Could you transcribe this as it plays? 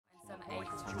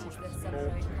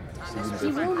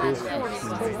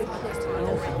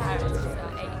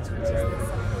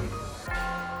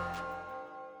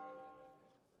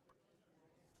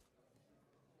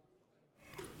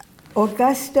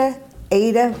Augusta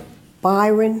Ada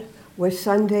Byron was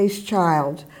Sunday's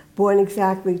child, born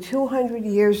exactly 200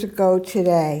 years ago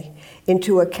today,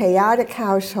 into a chaotic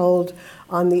household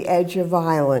on the edge of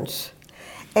violence.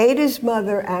 Ada's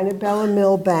mother, Annabella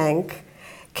Milbank,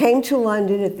 came to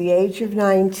London at the age of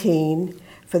 19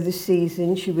 for the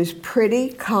season. She was pretty,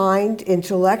 kind,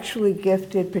 intellectually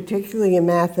gifted, particularly in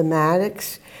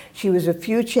mathematics. She was a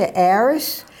future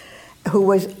heiress who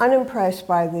was unimpressed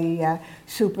by the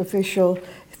superficial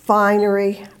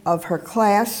finery of her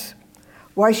class.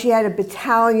 Why, she had a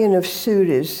battalion of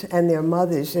suitors and their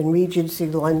mothers in Regency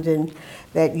London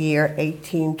that year,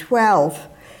 1812.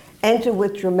 Enter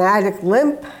with dramatic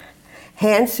limp,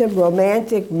 handsome,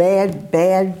 romantic, mad,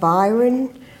 bad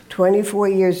Byron, 24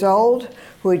 years old,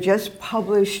 who had just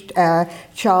published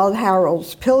Childe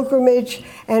Harold's Pilgrimage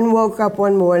and woke up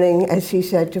one morning, as he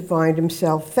said, to find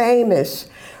himself famous.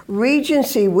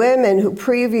 Regency women who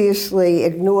previously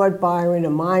ignored Byron,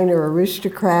 a minor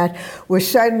aristocrat, were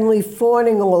suddenly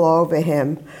fawning all over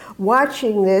him.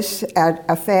 Watching this at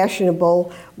a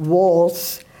fashionable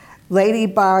waltz, Lady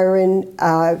Byron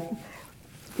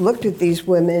looked at these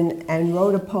women and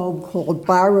wrote a poem called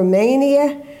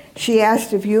Byromania. She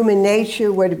asked if human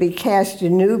nature were to be cast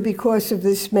anew because of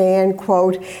this man,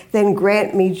 quote, "Then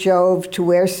grant me, Jove, to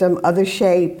wear some other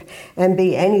shape and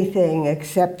be anything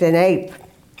except an ape."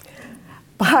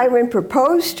 Byron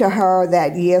proposed to her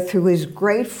that year through his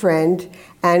great friend,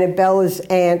 Annabella's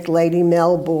aunt, Lady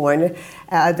Melbourne.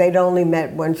 They'd only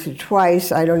met once or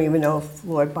twice. I don't even know if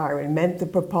Lord Byron meant the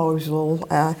proposal.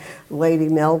 Lady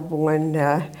Melbourne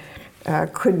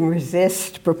couldn't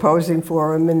resist proposing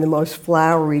for him in the most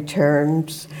flowery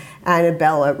terms.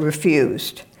 Annabella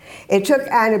refused. It took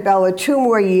Annabella 2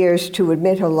 more years to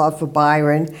admit her love for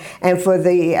Byron and for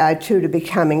the two to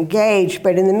become engaged.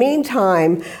 But in the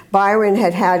meantime, Byron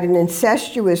had had an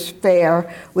incestuous affair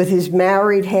with his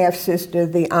married half-sister,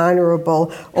 the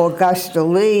Honorable Augusta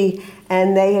Leigh,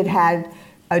 and they had had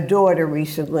a daughter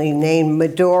recently named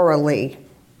Medora Leigh.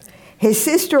 His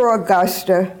sister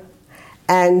Augusta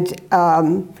and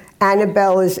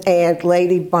Annabella's aunt,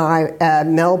 Lady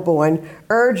Melbourne,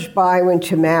 urged Byron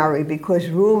to marry because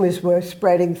rumors were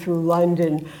spreading through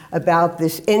London about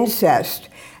this incest.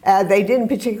 They didn't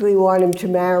particularly want him to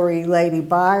marry Lady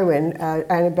Byron,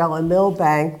 Annabella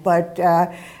Milbank, but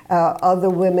other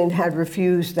women had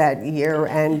refused that year,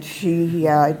 and she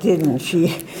didn't.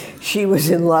 She was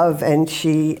in love, and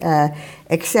she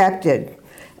accepted.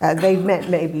 They'd met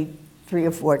maybe 3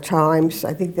 or 4 times.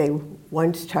 I think they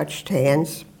once touched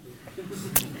hands.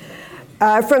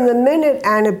 From the minute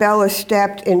Annabella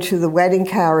stepped into the wedding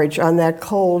carriage on that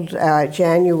cold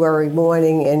January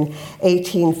morning in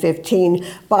 1815,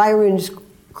 Byron's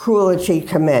cruelty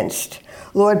commenced.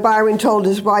 Lord Byron told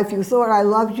his wife, "You thought I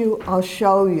loved you, I'll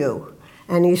show you."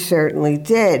 And he certainly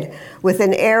did. With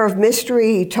an air of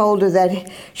mystery, he told her that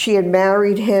she had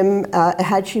married him,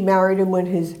 had she married him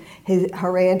when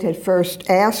her aunt had first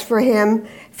asked for him,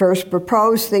 first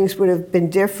proposed, things would have been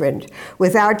different.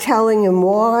 Without telling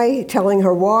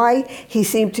her why, he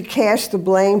seemed to cast the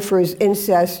blame for his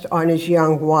incest on his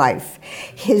young wife.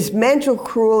 His mental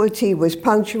cruelty was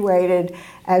punctuated,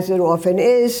 as it often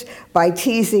is, by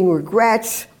teasing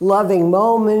regrets, loving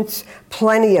moments,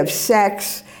 plenty of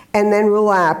sex, and then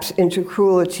relapse into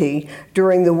cruelty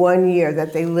during the 1 year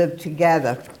that they lived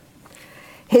together.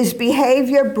 His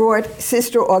behavior brought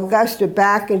Sister Augusta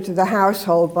back into the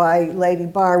household by Lady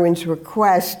Byron's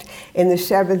request in the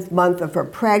 7th month of her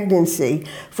pregnancy,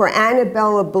 for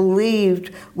Annabella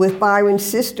believed with Byron's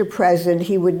sister present,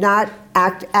 he would not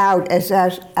act out as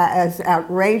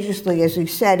outrageously as he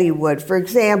said he would. For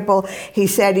example, he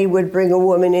said he would bring a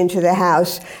woman into the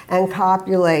house and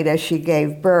copulate as she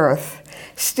gave birth.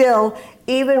 Still,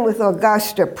 even with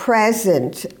Augusta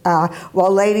present,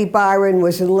 while Lady Byron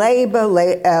was in labor,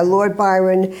 Lord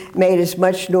Byron made as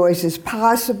much noise as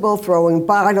possible, throwing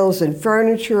bottles and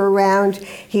furniture around.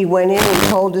 He went in and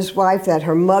told his wife that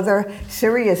her mother,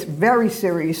 very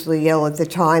seriously ill at the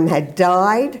time, had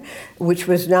died, which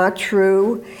was not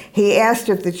true. He asked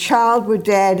if the child were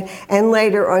dead, and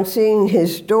later, on seeing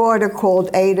his daughter, called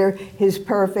Ada his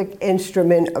perfect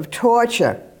instrument of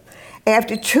torture.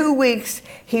 After 2 weeks,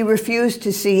 he refused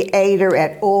to see Ada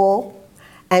at all,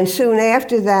 and soon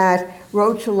after that,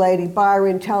 wrote to Lady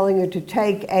Byron telling her to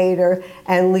take Ada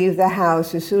and leave the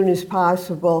house as soon as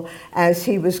possible, as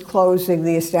he was closing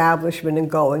the establishment and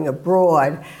going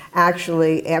abroad.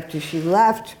 Actually, after she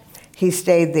left, he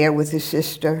stayed there with his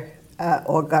sister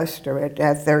Augusta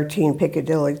at 13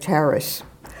 Piccadilly Terrace.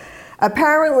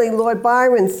 Apparently, Lord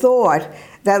Byron thought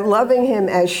that loving him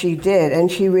as she did,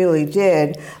 and she really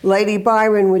did, Lady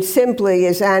Byron would simply,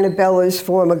 as Annabella's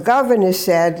former governess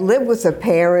said, live with her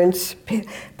parents,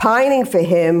 pining for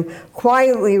him,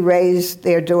 quietly raise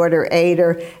their daughter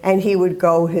Ada, and he would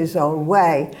go his own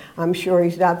way. I'm sure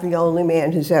he's not the only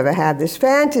man who's ever had this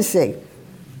fantasy.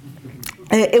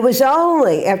 It was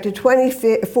only after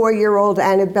 24-year-old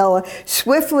Annabella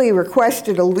swiftly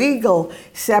requested a legal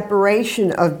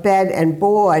separation of bed and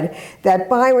board that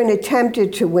Byron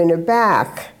attempted to win her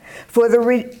back. For the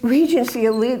Regency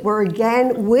elite were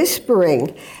again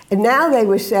whispering, and now they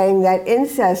were saying that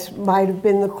incest might have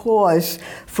been the cause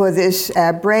for this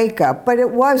breakup, but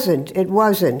it wasn't. It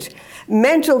wasn't.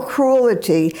 Mental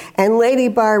cruelty and Lady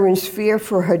Byron's fear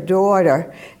for her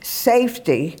daughter's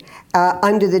safety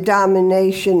under the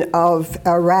domination of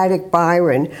erratic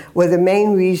Byron were the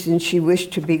main reasons she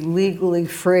wished to be legally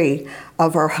free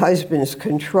of her husband's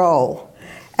control.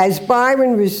 As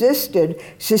Byron resisted,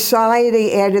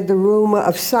 society added the rumor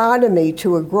of sodomy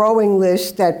to a growing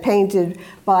list that painted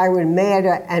Byron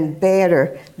madder and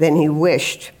badder than he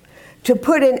wished. To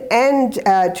put an end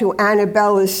to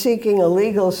Annabella's seeking a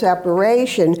legal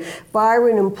separation,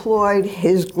 Byron employed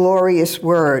his glorious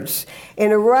words.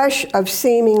 In a rush of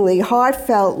seemingly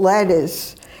heartfelt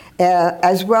letters,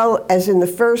 as well as in the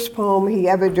first poem he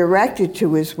ever directed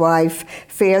to his wife,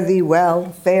 fare thee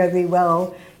well,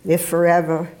 if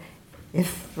forever,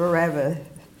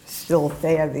 still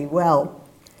fare thee well.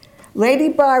 Lady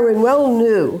Byron well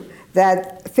knew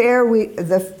that fare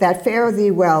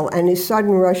thee well and his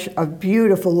sudden rush of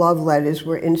beautiful love letters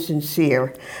were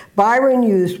insincere. Byron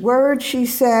used words, she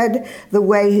said, the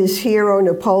way his hero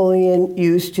Napoleon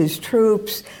used his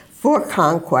troops for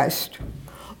conquest.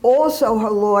 Also,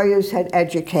 her lawyers had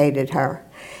educated her.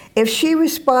 If she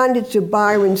responded to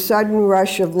Byron's sudden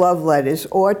rush of love letters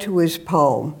or to his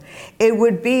poem, it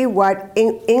would be what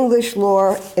English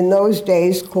law in those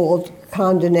days called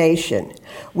condonation,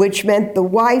 which meant the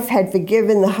wife had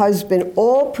forgiven the husband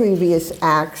all previous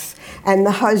acts and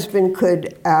the husband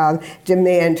could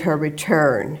demand her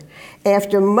return.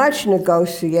 After much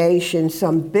negotiation,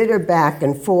 some bitter back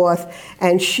and forth,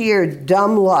 and sheer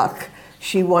dumb luck,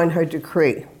 she won her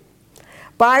decree.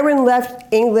 Byron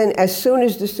left England as soon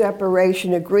as the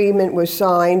separation agreement was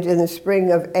signed in the spring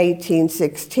of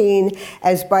 1816,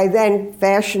 as by then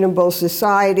fashionable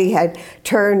society had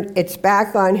turned its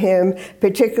back on him,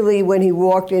 particularly when he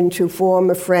walked into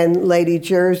former friend Lady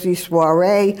Jersey's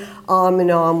soiree, arm in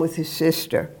arm with his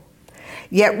sister.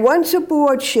 Yet once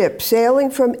aboard ship sailing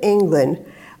from England,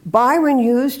 Byron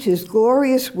used his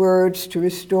glorious words to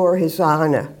restore his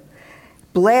honor,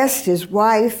 blast his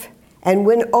wife, and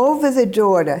win over the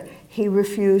daughter he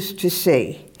refused to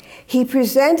see. He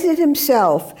presented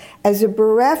himself as a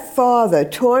bereft father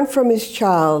torn from his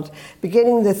child,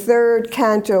 beginning the third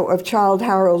canto of Childe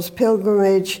Harold's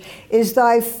Pilgrimage. Is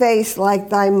thy face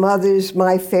like thy mother's,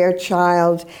 my fair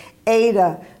child,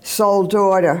 Ada, sole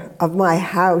daughter of my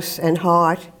house and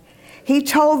heart? He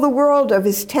told the world of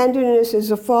his tenderness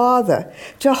as a father,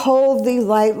 to hold thee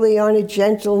lightly on a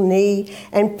gentle knee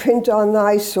and print on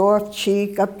thy soft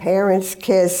cheek a parent's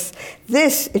kiss.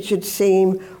 This, it should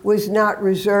seem, was not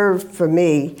reserved for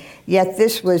me, yet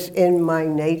this was in my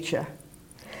nature.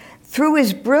 Through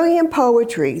his brilliant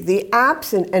poetry, the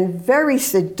absent and very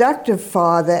seductive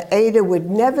father Ada would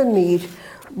never meet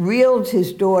reeled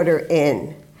his daughter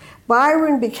in.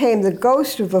 Byron became the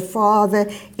ghost of a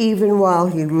father even while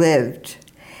he lived.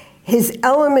 His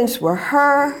elements were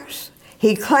hers.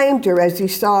 He claimed her as he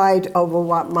sighed over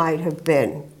what might have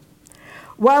been.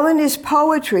 While in his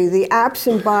poetry, the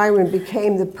absent Byron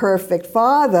became the perfect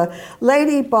father,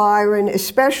 Lady Byron,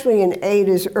 especially in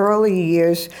Ada's early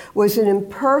years, was an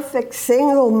imperfect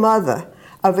single mother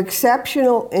of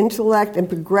exceptional intellect and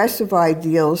progressive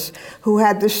ideals who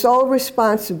had the sole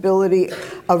responsibility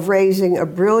of raising a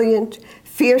brilliant,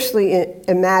 fiercely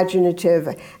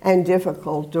imaginative, and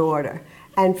difficult daughter.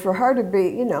 And for her to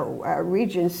be,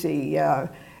 Regency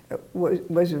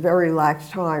was a very lax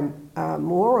time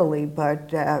morally,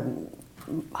 but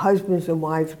husbands and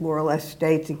wives more or less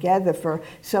stayed together. For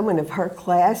someone of her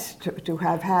class to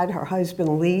have had her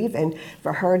husband leave and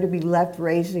for her to be left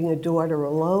raising a daughter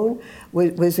alone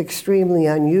was extremely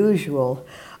unusual.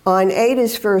 On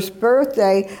Ada's first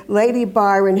birthday, Lady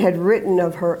Byron had written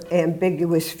of her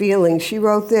ambiguous feelings. She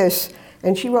wrote this,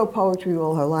 and she wrote poetry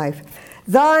all her life.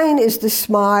 Thine is the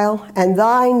smile, and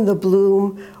thine the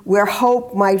bloom, where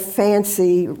hope might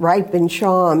fancy ripen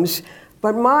charms.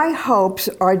 But my hopes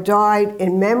are dyed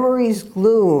in memory's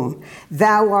gloom.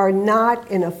 Thou art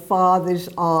not in a father's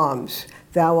arms.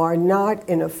 thou art not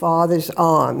in a father's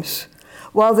arms.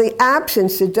 While the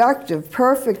absent, seductive,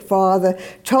 perfect father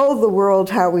told the world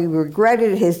how he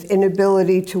regretted his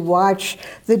inability to watch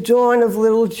the dawn of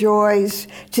little joys,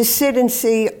 to sit and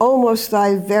see almost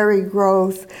thy very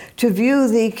growth, to view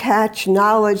thee catch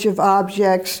knowledge of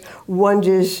objects,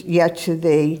 wonders yet to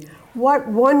thee. What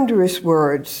wondrous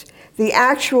words! The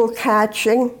actual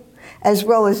catching, as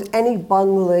well as any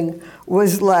bungling,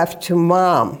 was left to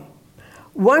Mom.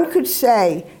 One could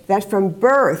say that from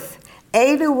birth,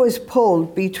 Ada was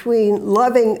pulled between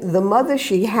loving the mother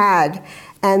she had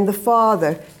and the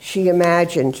father she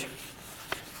imagined.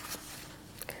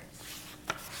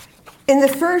 In the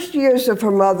first years of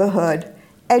her motherhood,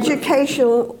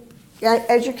 educational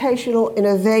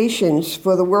innovations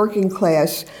for the working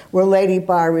class were Lady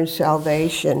Byron's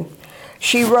salvation.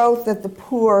 She wrote that the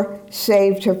poor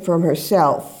saved her from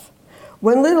herself.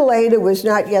 When little Ada was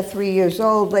not yet 3 years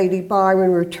old, Lady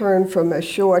Byron returned from a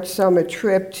short summer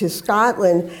trip to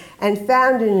Scotland and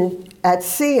found at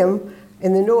Seaham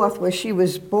in the north, where she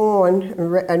was born,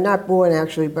 not born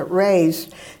actually, but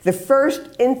raised, the first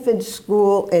infant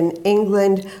school in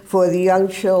England for the young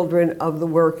children of the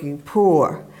working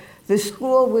poor. The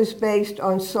school was based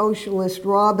on socialist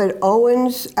Robert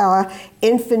Owen's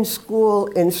infant school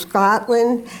in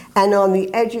Scotland and on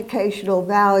the educational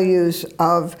values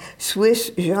of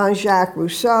Swiss Jean-Jacques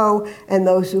Rousseau and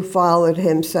those who followed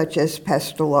him, such as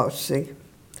Pestalozzi.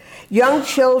 Young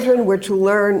children were to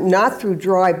learn not through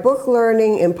dry book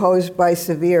learning imposed by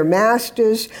severe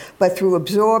masters, but through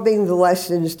absorbing the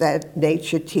lessons that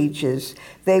nature teaches.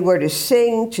 They were to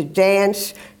sing, to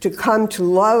dance, to come to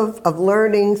love of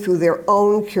learning through their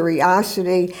own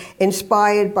curiosity,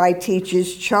 inspired by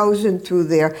teachers chosen through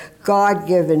their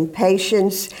God-given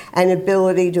patience and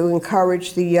ability to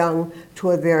encourage the young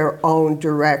toward their own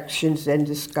directions and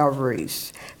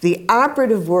discoveries. The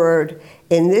operative word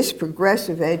in this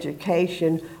progressive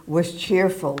education was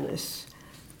cheerfulness.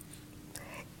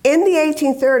 In the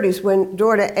 1830s, when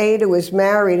daughter Ada was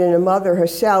married and a mother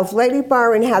herself, Lady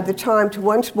Byron had the time to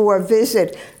once more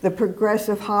visit the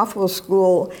progressive Hoffel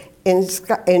School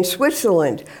in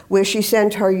Switzerland, where she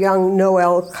sent her young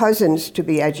Noel cousins to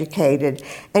be educated,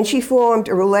 and she formed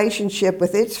a relationship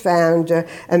with its founder,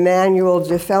 Emanuel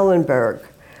de Fellenberg.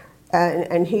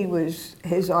 And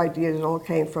his ideas all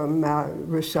came from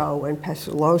Rousseau and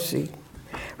Pestalozzi.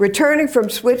 Returning from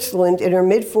Switzerland in her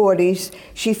mid-40s,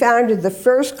 she founded the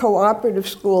first cooperative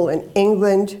school in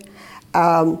England,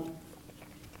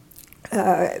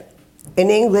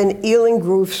 Ealing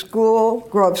Grove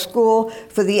School,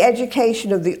 for the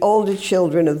education of the older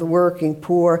children of the working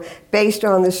poor, based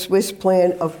on the Swiss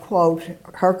plan of, quote,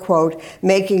 her quote,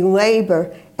 making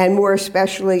labor, and more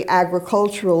especially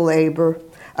agricultural labor,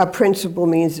 a principal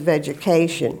means of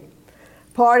education.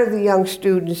 Part of the young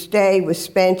student's day was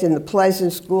spent in the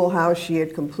pleasant schoolhouse she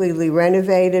had completely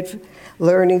renovated,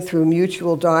 learning through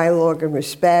mutual dialogue and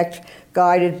respect,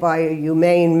 guided by a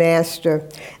humane master,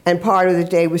 and part of the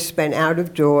day was spent out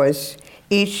of doors,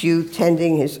 each youth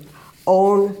tending his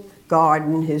own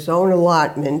garden, his own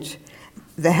allotment,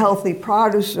 the healthy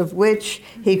produce of which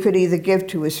he could either give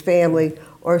to his family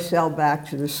or sell back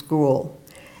to the school.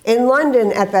 In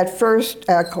London, at that first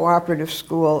cooperative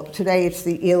school, today it's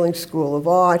the Ealing School of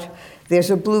Art, there's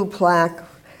a blue plaque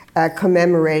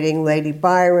commemorating Lady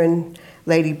Byron.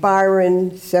 Lady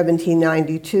Byron,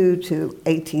 1792 to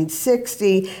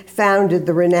 1860, founded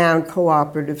the renowned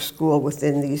cooperative school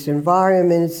within these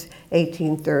environments,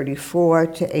 1834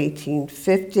 to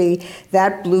 1850.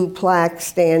 That blue plaque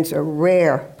stands a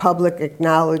rare public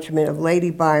acknowledgement of Lady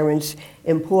Byron's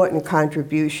important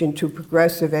contribution to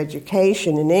progressive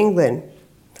education in England.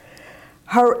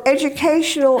 Her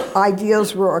educational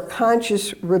ideals were a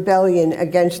conscious rebellion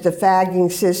against the fagging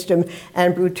system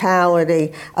and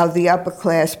brutality of the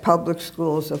upper-class public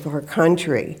schools of her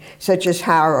country, such as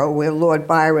Harrow, where Lord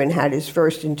Byron had his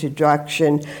first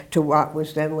introduction to what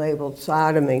was then labeled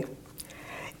sodomy.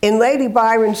 In Lady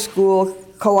Byron's school,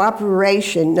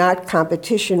 cooperation, not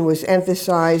competition, was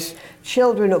emphasized.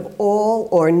 Children of all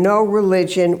or no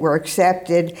religion were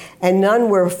accepted, and none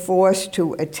were forced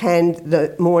to attend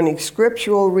the morning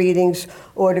scriptural readings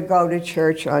or to go to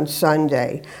church on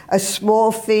Sunday. A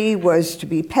small fee was to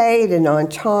be paid and on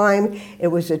time. It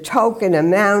was a token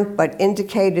amount, but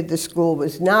indicated the school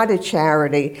was not a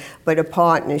charity, but a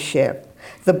partnership.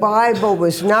 The Bible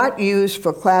was not used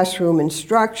for classroom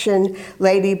instruction.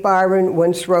 Lady Byron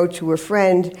once wrote to a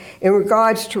friend, "In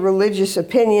regards to religious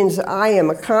opinions, I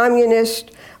am a communist.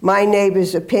 My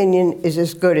neighbor's opinion is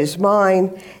as good as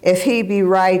mine. If he be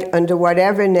right under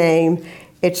whatever name,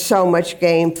 it's so much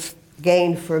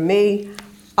gain for me.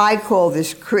 I call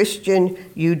this Christian,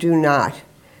 you do not.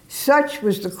 Such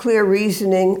was the clear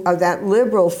reasoning of that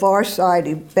liberal,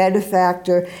 far-sighted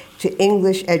benefactor to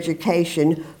English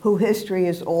education, who history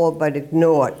has all but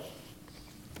ignored.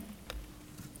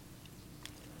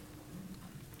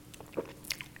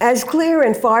 As clear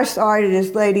and far-sighted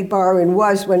as Lady Byron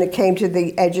was when it came to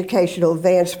the educational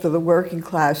advance for the working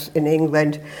class in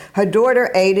England, her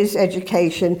daughter Ada's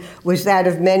education was that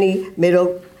of many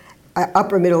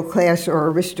upper middle class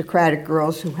or aristocratic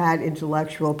girls who had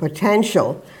intellectual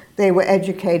potential. They were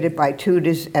educated by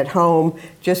tutors at home,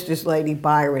 just as Lady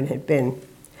Byron had been.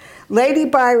 Lady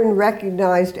Byron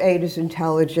recognized Ada's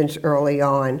intelligence early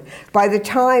on. By the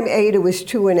time Ada was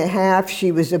 2.5,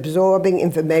 she was absorbing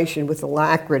information with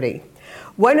alacrity.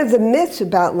 One of the myths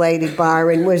about Lady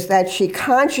Byron was that she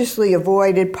consciously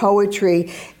avoided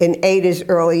poetry in Ada's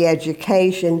early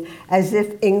education, as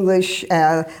if English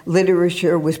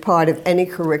literature was part of any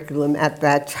curriculum at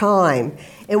that time.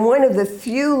 In one of the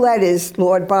few letters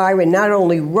Lord Byron not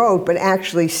only wrote, but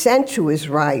actually sent to his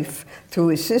wife, through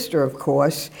his sister, of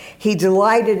course, he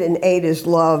delighted in Ada's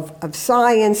love of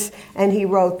science, and he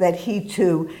wrote that he,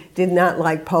 too, did not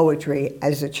like poetry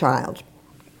as a child.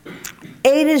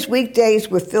 Ada's weekdays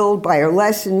were filled by her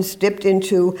lessons, dipped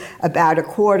into about a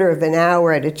quarter of an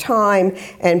hour at a time,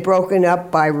 and broken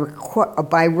up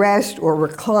by rest or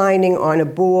reclining on a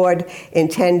board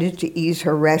intended to ease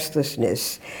her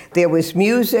restlessness. There was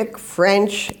music,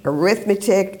 French,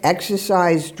 arithmetic,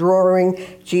 exercise, drawing,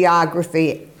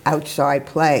 geography, outside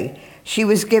play. She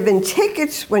was given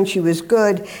tickets when she was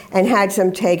good and had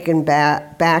some taken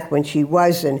back when she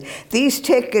wasn't. These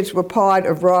tickets were part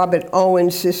of Robert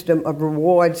Owen's system of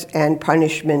rewards and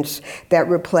punishments that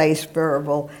replaced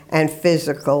verbal and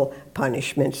physical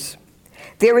punishments.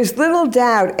 There is little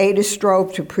doubt Ada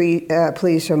strove to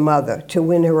please her mother, to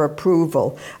win her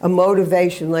approval, a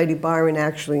motivation Lady Byron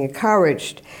actually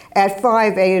encouraged. At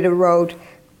 5, Ada wrote,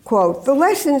 quote, "The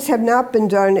lessons have not been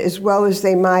done as well as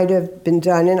they might have been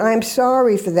done, and I'm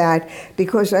sorry for that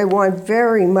because I want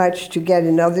very much to get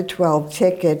another 12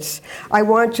 tickets. I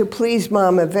want to please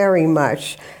Mama very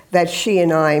much, that she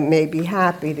and I may be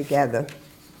happy together."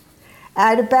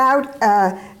 At about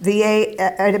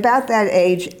that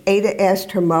age, Ada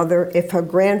asked her mother if her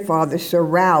grandfather, Sir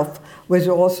Ralph, was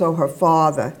also her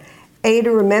father.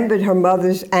 Ada remembered her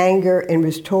mother's anger in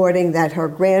retorting that her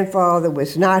grandfather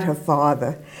was not her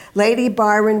father. Lady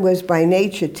Byron was by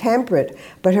nature temperate,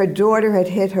 but her daughter had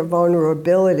hit her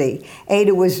vulnerability.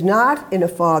 Ada was not in her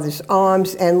father's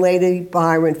arms, and Lady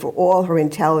Byron, for all her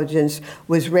intelligence,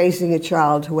 was raising a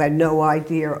child who had no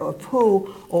idea of who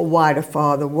or what a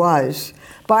father was.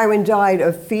 Byron died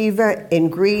of fever in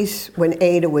Greece when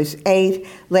Ada was 8.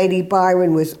 Lady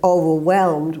Byron was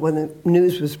overwhelmed when the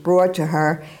news was brought to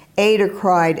her. Ada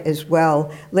cried as well.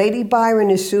 Lady Byron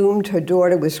assumed her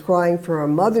daughter was crying for her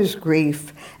mother's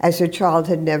grief, as her child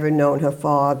had never known her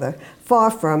father. Far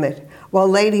from it. While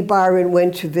Lady Byron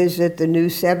went to visit the new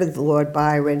 7th Lord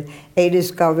Byron,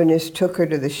 Ada's governess took her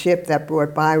to the ship that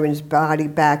brought Byron's body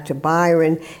back to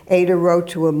Byron. Ada wrote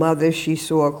to her mother she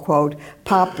saw, quote,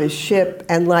 "Papa's ship,"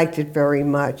 and liked it very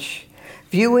much.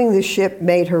 Viewing the ship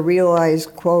made her realize,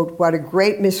 quote, "What a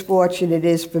great misfortune it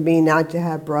is for me not to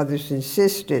have brothers and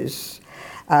sisters."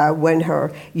 When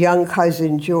her young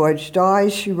cousin George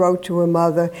died, she wrote to her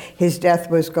mother, his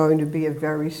death was going to be a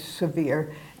very severe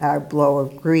blow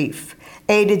of grief.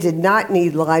 Ada did not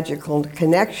need logical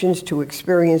connections to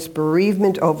experience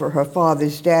bereavement over her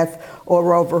father's death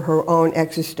or over her own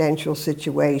existential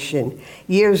situation.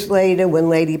 Years later, when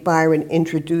Lady Byron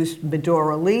introduced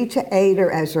Medora Lee to Ada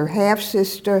as her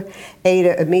half-sister,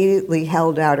 Ada immediately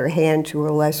held out her hand to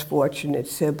her less fortunate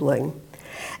sibling.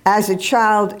 As a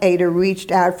child, Ada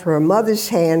reached out for her mother's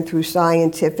hand through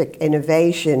scientific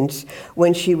innovations.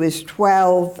 When she was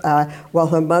 12, while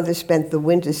her mother spent the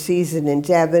winter season in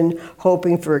Devon,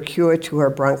 hoping for a cure to her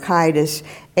bronchitis,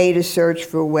 Ada searched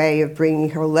for a way of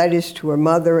bringing her letters to her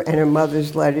mother and her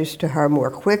mother's letters to her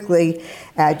more quickly.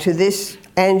 To this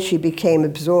end, she became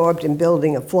absorbed in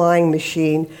building a flying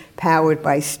machine powered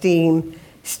by steam.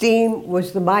 Steam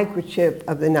was the microchip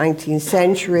of the 19th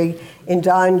century. In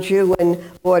Don Juan,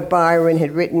 Lord Byron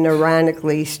had written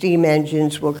ironically, "Steam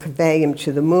engines will convey him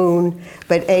to the moon,"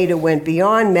 but Ada went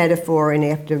beyond metaphor and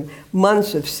after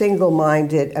months of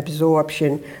single-minded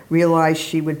absorption, realized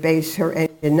she would base her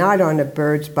engine not on a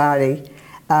bird's body,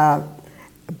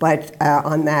 but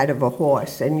on that of a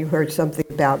horse. And you heard something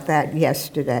about that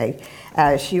yesterday.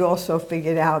 She also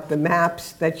figured out the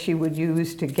maps that she would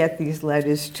use to get these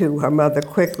letters to her mother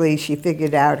quickly. She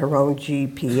figured out her own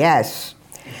GPS.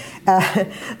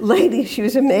 She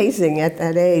was amazing at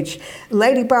that age.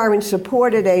 Lady Byron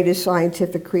supported Ada's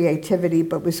scientific creativity,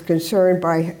 but was concerned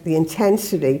by the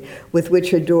intensity with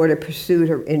which her daughter pursued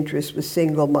her interests with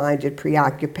single-minded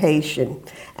preoccupation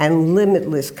and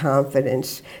limitless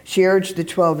confidence. She urged the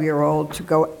 12-year-old to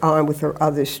go on with her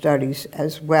other studies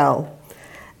as well.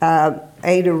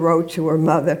 Ada wrote to her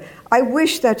mother, "I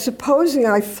wish that supposing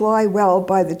I fly well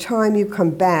by the time you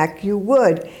come back, you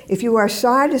would, if you are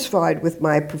satisfied with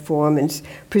my performance,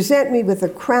 present me with a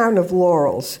crown of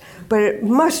laurels, but it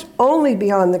must only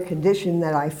be on the condition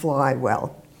that I fly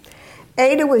well."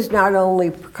 Ada was not only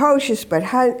precocious but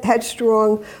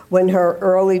headstrong. When her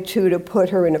early tutor put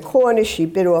her in a cornice, she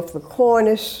bit off the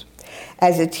cornice.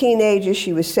 As a teenager,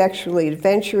 she was sexually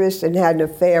adventurous and had an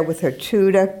affair with her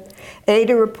tutor.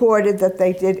 Ada reported that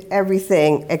they did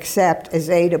everything except, as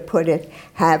Ada put it,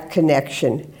 have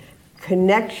connection.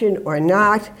 Connection or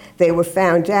not, they were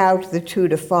found out, the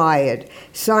tutor fired.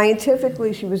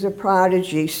 Scientifically, she was a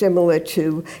prodigy, similar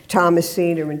to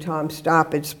Thomasina in Tom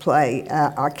Stoppard's play,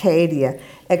 Arcadia,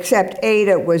 except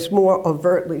Ada was more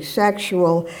overtly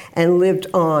sexual and lived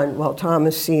on while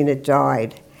Thomasina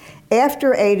died.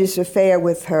 After Ada's affair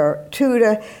with her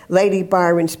tutor, Lady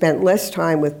Byron spent less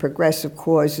time with progressive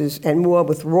causes and more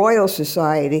with Royal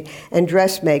Society and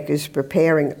dressmakers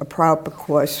preparing a proper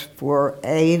course for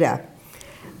Ada.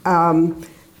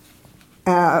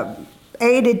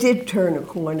 Ada did turn a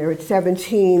corner. At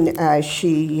 17,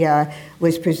 she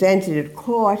was presented at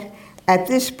court. At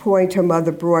this point, her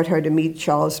mother brought her to meet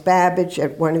Charles Babbage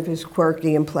at one of his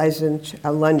quirky and pleasant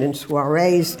London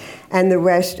soirees, and the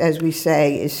rest, as we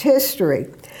say, is history.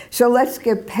 So let's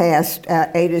get past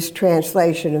Ada's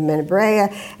translation of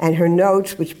Menabrea and her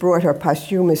notes, which brought her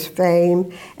posthumous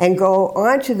fame, and go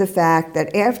on to the fact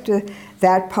that after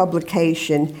that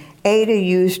publication, Ada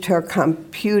used her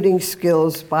computing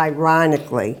skills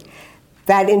ironically.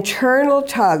 That internal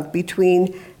tug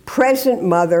between present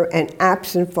mother and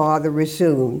absent father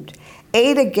resumed.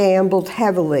 Ada gambled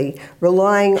heavily,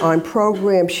 relying on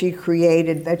programs she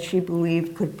created that she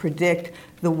believed could predict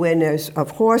the winners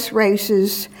of horse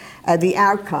races. The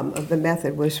outcome of the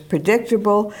method was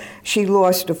predictable. She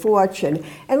lost a fortune.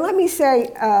 And let me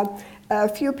say, a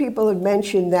few people have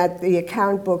mentioned that the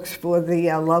account books for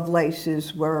the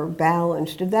Lovelaces were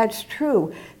balanced, and that's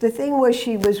true. The thing was,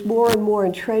 she was more and more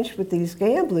entrenched with these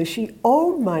gamblers. She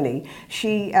owed money.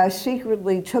 She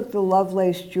secretly took the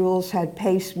Lovelace jewels, had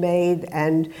paste made,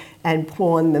 and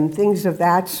pawned them, things of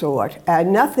that sort.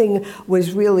 Nothing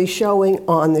was really showing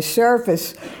on the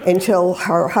surface until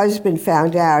her husband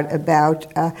found out about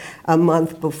a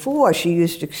month before. She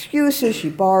used excuses. She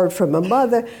borrowed from her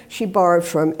mother. She borrowed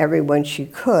from everyone she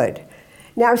could.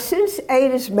 Now, since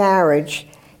Ada's marriage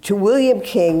to William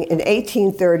King in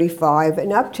 1835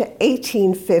 and up to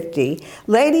 1850,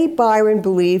 Lady Byron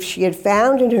believed she had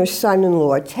found in her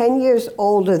son-in-law, 10 years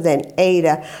older than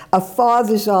Ada, a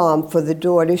father's arm for the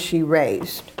daughter she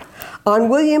raised. On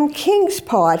William King's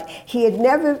part, he had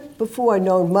never before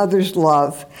known mother's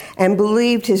love and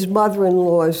believed his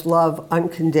mother-in-law's love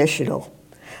unconditional.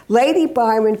 Lady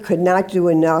Byron could not do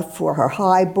enough for her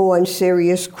high-born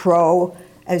Sirius Crow,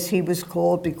 as he was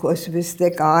called because of his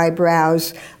thick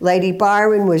eyebrows. Lady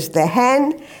Byron was the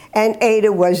hen, and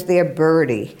Ada was their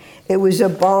birdie. It was a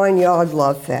barnyard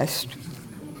love fest.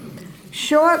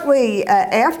 Shortly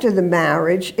after the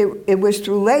marriage, it was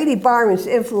through Lady Byron's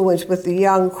influence with the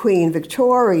young Queen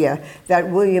Victoria that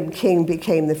William King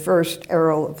became the first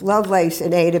Earl of Lovelace,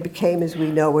 and Ada became, as we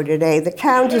know her today, the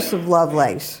Countess of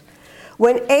Lovelace.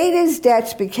 When Ada's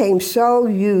debts became so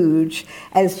huge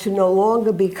as to no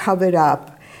longer be covered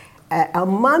up, a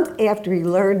month after he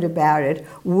learned about it,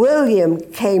 William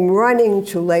came running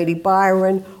to Lady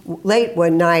Byron late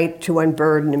one night to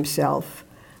unburden himself.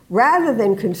 Rather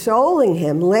than consoling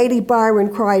him, Lady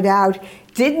Byron cried out,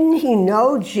 "Didn't he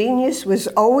know genius was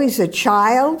always a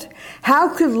child? How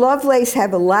could Lovelace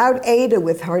have allowed Ada,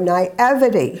 with her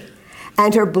naivety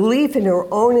and her belief in her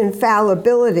own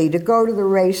infallibility, to go to the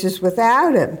races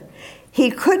without him?" He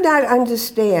could not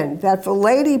understand that for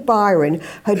Lady Byron,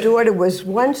 her daughter was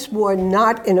once more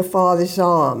not in a father's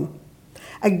arm.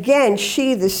 Again,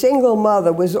 she, the single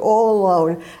mother, was all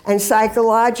alone, and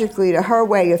psychologically, to her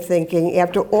way of thinking,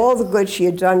 after all the good she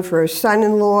had done for her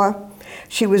son-in-law,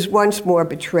 she was once more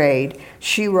betrayed.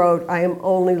 She wrote, "I am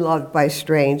only loved by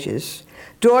strangers."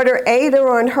 Daughter Ada,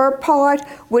 on her part,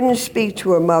 wouldn't speak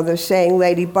to her mother, saying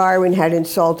Lady Byron had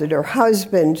insulted her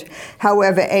husband.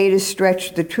 However, Ada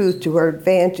stretched the truth to her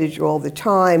advantage all the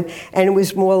time, and it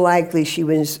was more likely she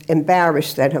was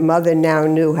embarrassed that her mother now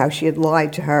knew how she had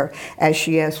lied to her as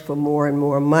she asked for more and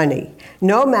more money.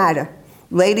 No matter.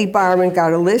 Lady Byron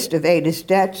got a list of Ada's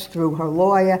debts through her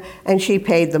lawyer, and she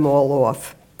paid them all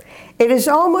off. It is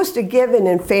almost a given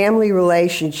in family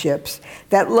relationships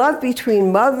that love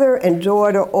between mother and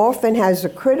daughter often has a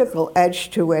critical edge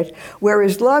to it,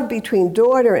 whereas love between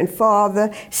daughter and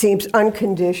father seems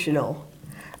unconditional.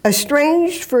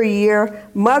 Estranged for a year,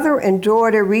 mother and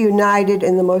daughter reunited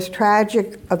in the most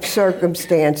tragic of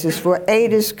circumstances for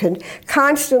Ada's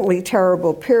constantly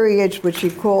terrible periods, which she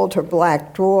called her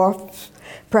black dwarfs,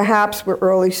 perhaps were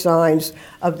early signs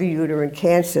of the uterine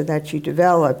cancer that she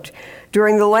developed.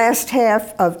 During the last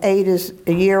half of a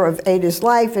year of Ada's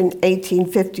life in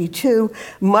 1852,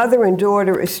 mother and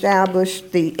daughter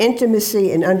established the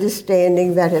intimacy and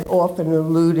understanding that had often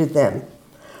eluded them.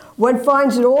 One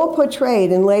finds it all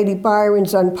portrayed in Lady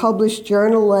Byron's unpublished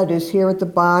journal letters here at the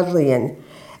Bodleian,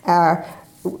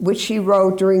 which she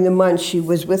wrote during the months she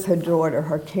was with her daughter,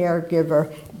 her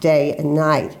caregiver, day and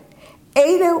night.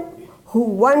 Ada, who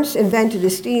once invented a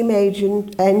steam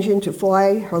engine to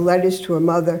fly her letters to her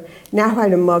mother, now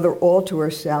had a mother all to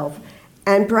herself,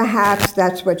 and perhaps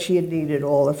that's what she had needed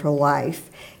all of her life.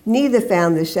 Neither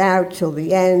found this out till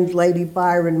the end. Lady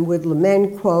Byron would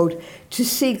lament, quote, "To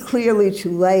see clearly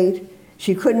too late,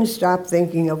 she couldn't stop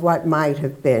thinking of what might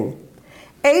have been."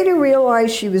 Ada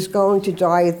realized she was going to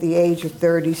die at the age of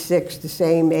 36, the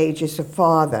same age as her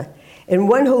father. In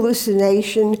one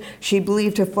hallucination, she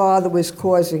believed her father was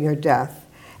causing her death.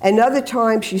 Another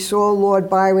time, she saw Lord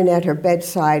Byron at her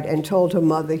bedside and told her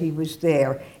mother he was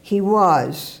there. He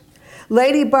was.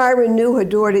 Lady Byron knew her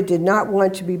daughter did not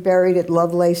want to be buried at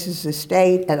Lovelace's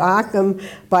estate at Ockham.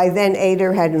 By then,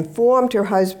 Ada had informed her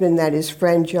husband that his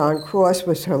friend John Cross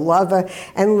was her lover,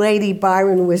 and Lady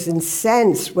Byron was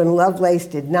incensed when Lovelace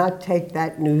did not take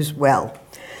that news well.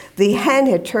 The hen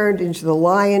had turned into the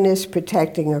lioness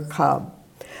protecting her cub.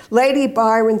 Lady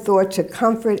Byron thought to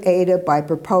comfort Ada by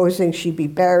proposing she be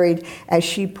buried, as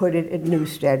she put it, at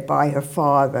Newstead by her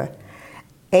father.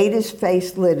 Ada's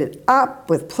face lit up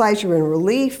with pleasure and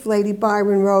relief, Lady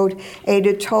Byron wrote.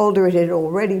 Ada told her it had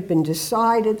already been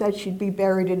decided that she'd be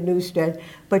buried in Newstead,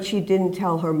 but she didn't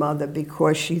tell her mother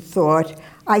because she thought,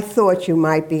 "I thought you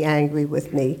might be angry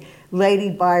with me." Lady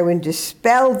Byron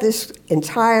dispelled this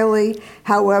entirely.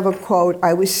 However, quote,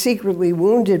 "I was secretly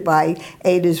wounded by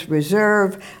Ada's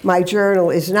reserve. My journal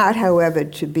is not, however,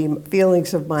 to be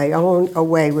feelings of my own.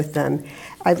 Away with them."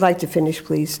 I'd like to finish,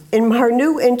 please. In her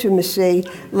new intimacy,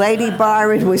 Lady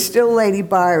Byron was still Lady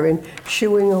Byron,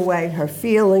 shooing away her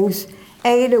feelings.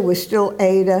 Ada was still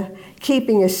Ada,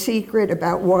 keeping a secret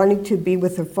about wanting to be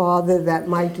with her father that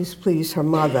might displease her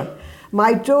mother.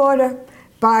 "My daughter,"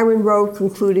 Byron wrote,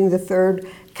 concluding the third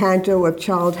canto of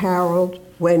Childe Harold,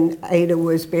 when Ada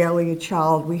was barely a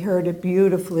child. We heard it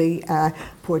beautifully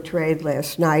portrayed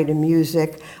last night in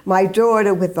music. "My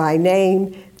daughter, with thy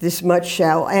name, this much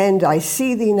shall end. I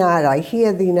see thee not, I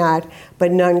hear thee not,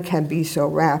 but none can be so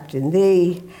wrapped in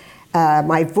thee.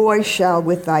 My voice shall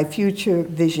with thy future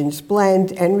visions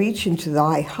blend and reach into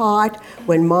thy heart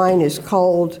when mine is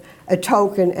cold, a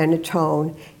token and a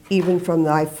tone, even from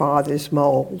thy father's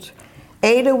mold."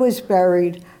 Ada was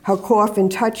buried, her coffin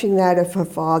touching that of her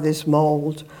father's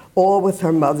mold, all with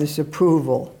her mother's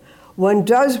approval. One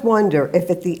does wonder if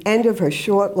at the end of her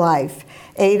short life,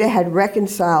 Ada had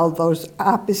reconciled those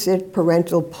opposite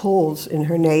parental pulls in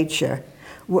her nature.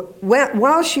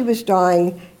 While she was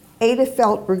dying, Ada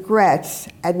felt regrets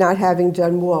at not having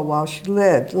done more while she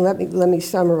lived. Let me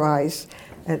summarize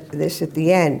this at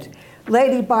the end.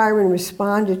 Lady Byron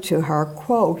responded to her,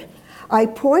 quote, "I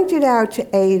pointed out to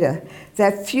Ada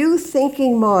that few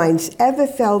thinking minds ever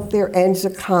felt their ends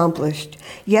accomplished,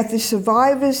 yet the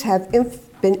survivors have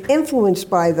been influenced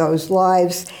by those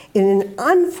lives in an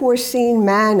unforeseen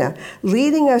manner,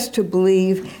 leading us to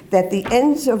believe that the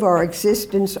ends of our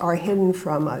existence are hidden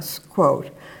from us," quote.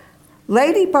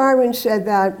 Lady Byron said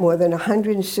that more than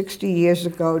 160 years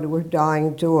ago to her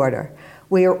dying daughter.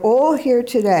 We are all here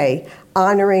today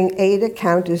honoring Ada,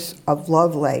 Countess of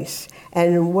Lovelace,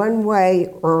 and in one way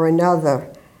or another,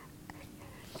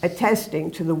 attesting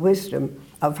to the wisdom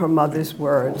of her mother's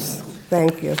words.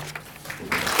 Thank you.